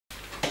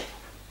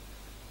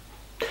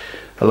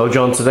Hello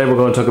John, today we're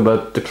going to talk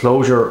about the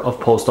closure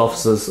of post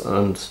offices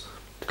and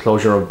the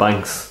closure of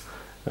banks.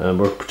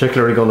 We're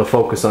particularly going to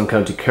focus on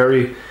County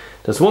Kerry.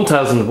 There's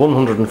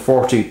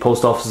 1,140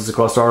 post offices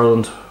across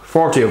Ireland,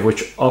 40 of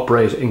which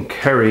operate in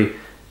Kerry.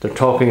 They're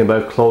talking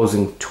about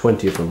closing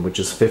 20 of them, which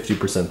is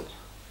 50%.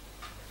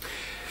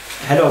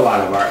 Hello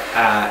Oliver,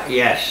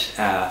 yes,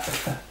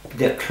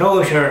 the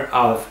closure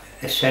of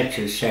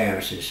essential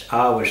services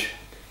always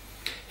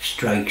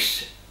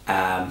strikes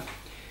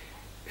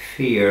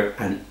fear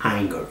and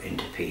anger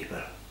into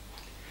people.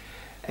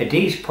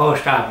 These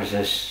post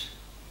offices,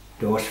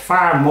 there was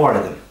far more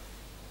of them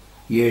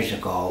years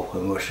ago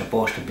when we were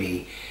supposed to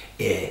be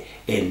in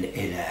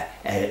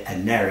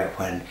an era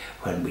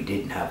when we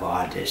didn't have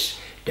all this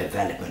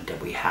development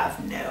that we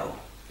have now.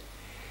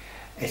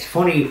 It's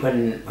funny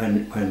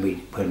when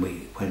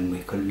we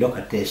could look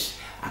at this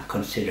and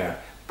consider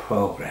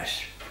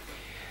progress.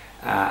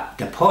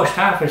 The post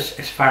office,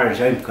 as far as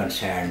I'm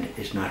concerned,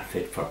 is not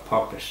fit for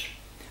purpose.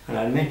 And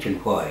I'll mention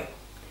why.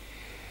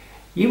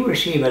 You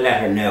receive a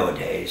letter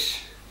nowadays,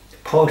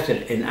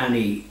 posted in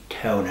any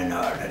town in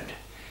Ireland.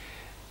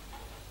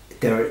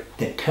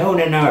 The town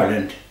in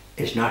Ireland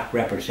is not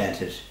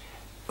represented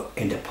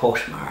in the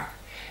postmark.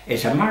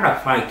 As a matter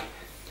of fact,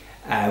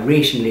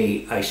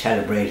 recently I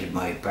celebrated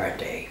my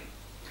birthday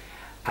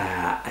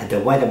and the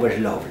weather was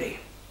lovely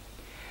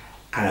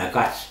and I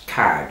got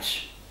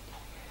cards.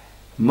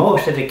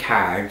 Most of the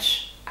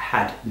cards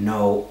had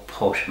no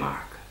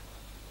postmark.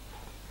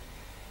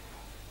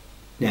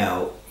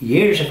 Now,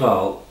 years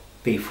ago,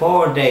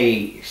 before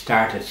they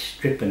started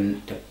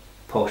stripping the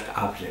post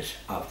offices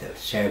of the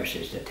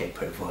services that they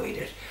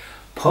provided,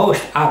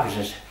 post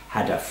offices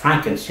had a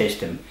franking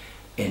system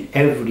in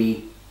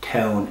every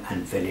town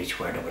and village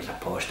where there was a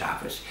post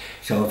office.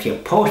 So if you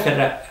posted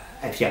a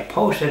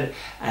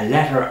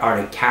letter or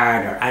a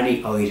card or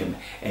any item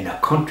in a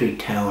country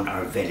town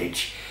or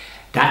village,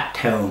 that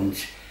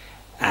town's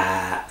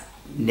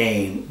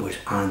name was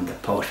on the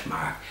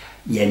postmark.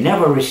 You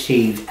never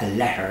received a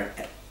letter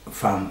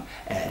from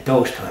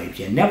those times.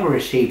 You never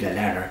received a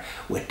letter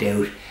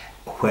without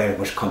where it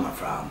was coming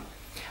from.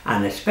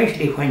 And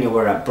especially when you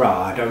were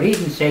abroad, or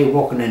even say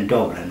working in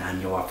Dublin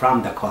and you were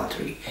from the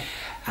country,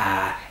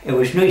 it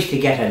was nice to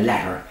get a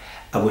letter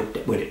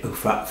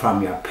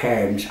from your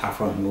parents or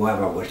from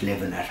whoever was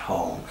living at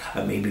home,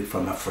 or maybe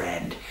from a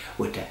friend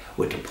with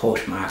the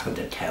postmark of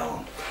the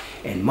town.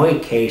 In my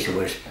case it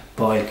was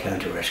Boyle,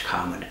 County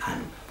Roscommon,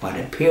 and what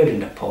appeared in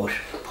the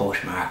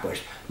postmark was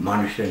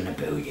Monastery na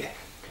Booya,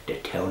 the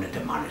town of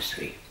the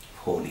monastery,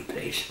 holy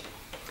place.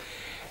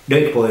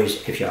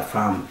 Likewise, if you're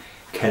from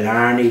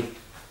Killarney,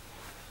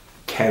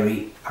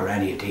 Kerry, or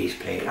any of these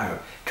places, or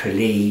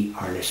Tralee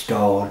or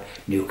Listowel,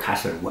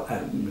 Newcastle,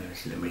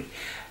 Limerick,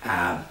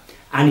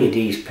 any of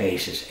these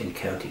places in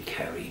County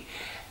Kerry,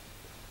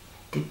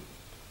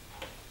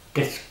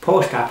 the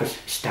post office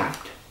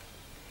stamped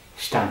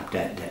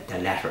the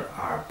letter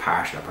or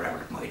parcel or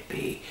whatever it might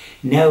be.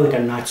 Now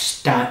they're not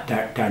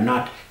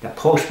the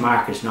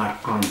postmark is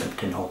not on them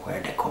to know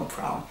where they come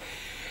from.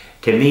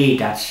 To me,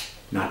 that's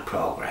not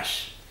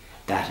progress.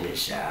 That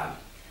is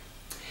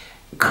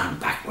gone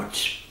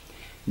backwards.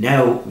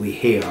 Now we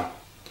hear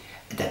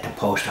that the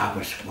post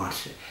office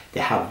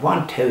they have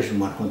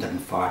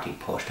 1,140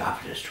 post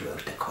offices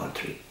throughout the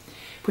country,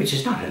 which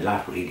is not a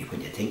lot really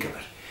when you think of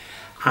it.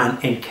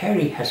 And in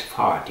Kerry has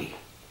 40.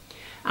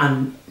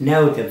 And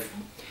now they've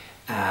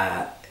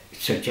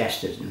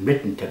suggested and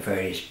written to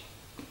various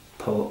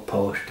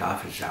post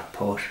offices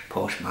or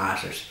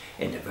postmasters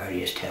in the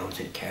various towns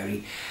in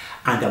Kerry,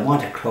 and they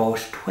want to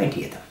close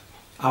 20 of them,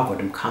 offer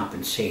them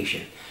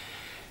compensation.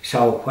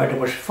 So where there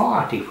was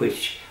 40,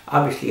 which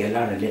obviously a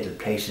lot of little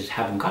places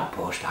haven't got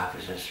post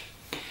offices,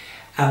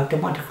 they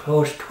want to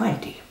close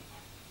 20.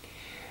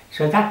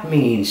 So that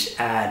means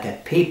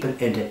that people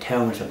in the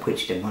towns in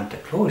which they want to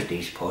close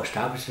these post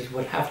offices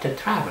will have to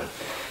travel.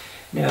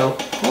 Now,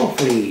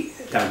 hopefully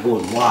they're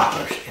good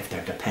walkers if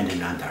they're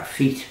dependent on their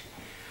feet,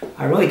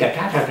 or either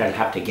that or they'll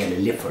have to get a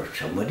lift for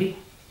somebody.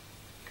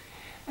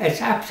 It's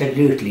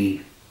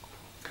absolutely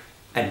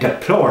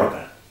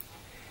deplorable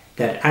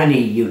that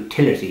any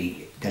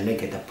utility, the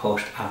like of the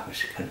post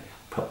office, can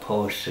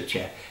propose such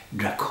a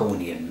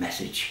draconian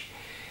message,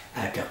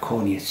 a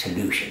draconian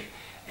solution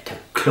to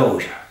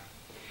closure.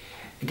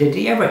 Did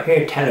they ever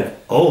hear tell of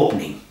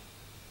opening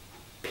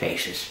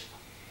places?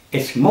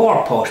 It's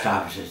more post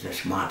offices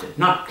that's wanted,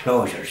 not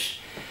closures.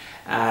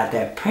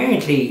 They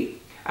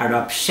apparently are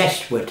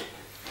obsessed with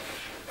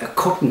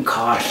cutting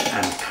costs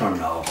and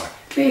turnover.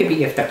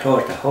 Maybe if they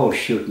close the whole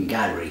shooting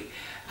gallery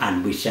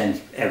and we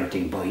send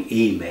everything by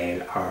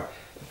email or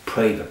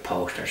private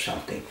post or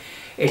something.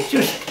 It's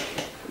just,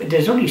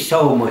 there's only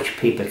so much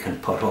people can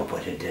put up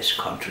with in this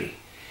country.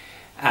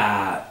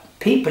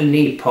 People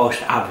need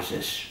post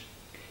offices.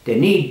 They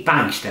need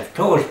banks. They've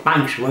closed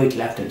banks right,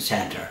 left and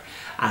centre.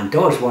 And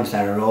those ones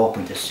that are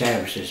open, the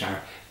services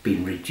are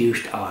being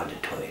reduced all the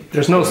time.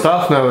 There's no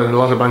staff now in a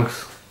lot of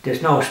banks.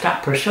 There's no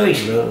staff,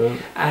 precisely. No.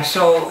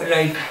 So,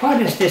 like,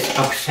 what is this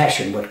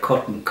obsession with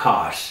cutting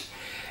costs?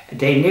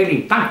 they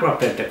nearly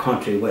bankrupted the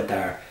country with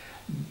their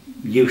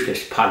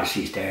useless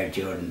policies there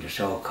during the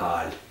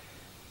so-called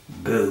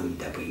boom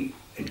that we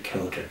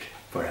encountered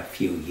for a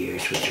few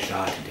years, which is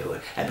all to do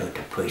about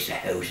the price of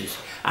houses,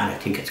 and I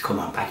think it's come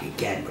on back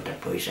again with the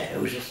price of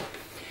houses.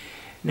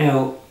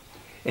 Now,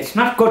 it's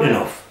not good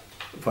enough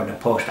for the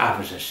post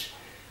offices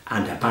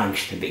and the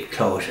banks to be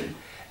closing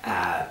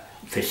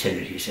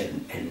facilities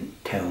in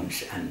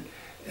towns and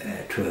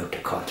throughout the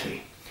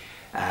country.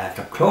 If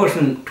they're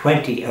closing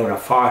 20 out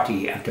of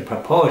 40, if they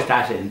propose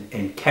that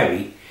in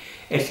Kerry,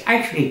 it's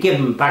actually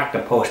giving back the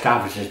post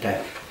offices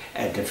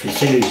the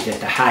facilities that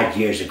they had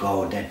years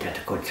ago, that they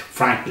could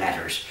frank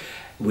letters.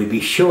 We'd be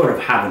sure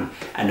of having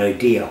an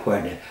idea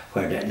where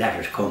the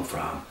letters come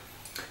from.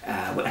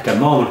 At the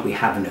moment we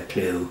haven't a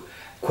clue.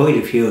 Quite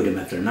a few of them,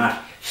 if they're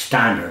not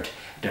standard,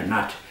 they're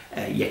not,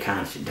 you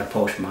can't, the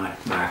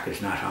postmark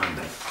is not on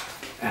them.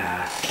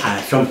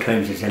 And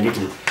sometimes it's a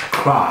little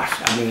cross.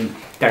 I mean,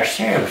 their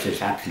service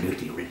is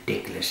absolutely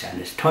ridiculous,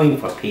 and it's time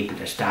for people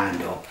to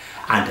stand up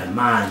and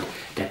demand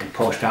that the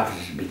post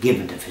offices be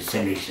given the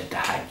facilities that they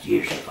had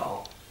years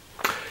ago.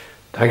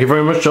 Thank you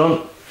very much,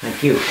 John.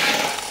 Thank you.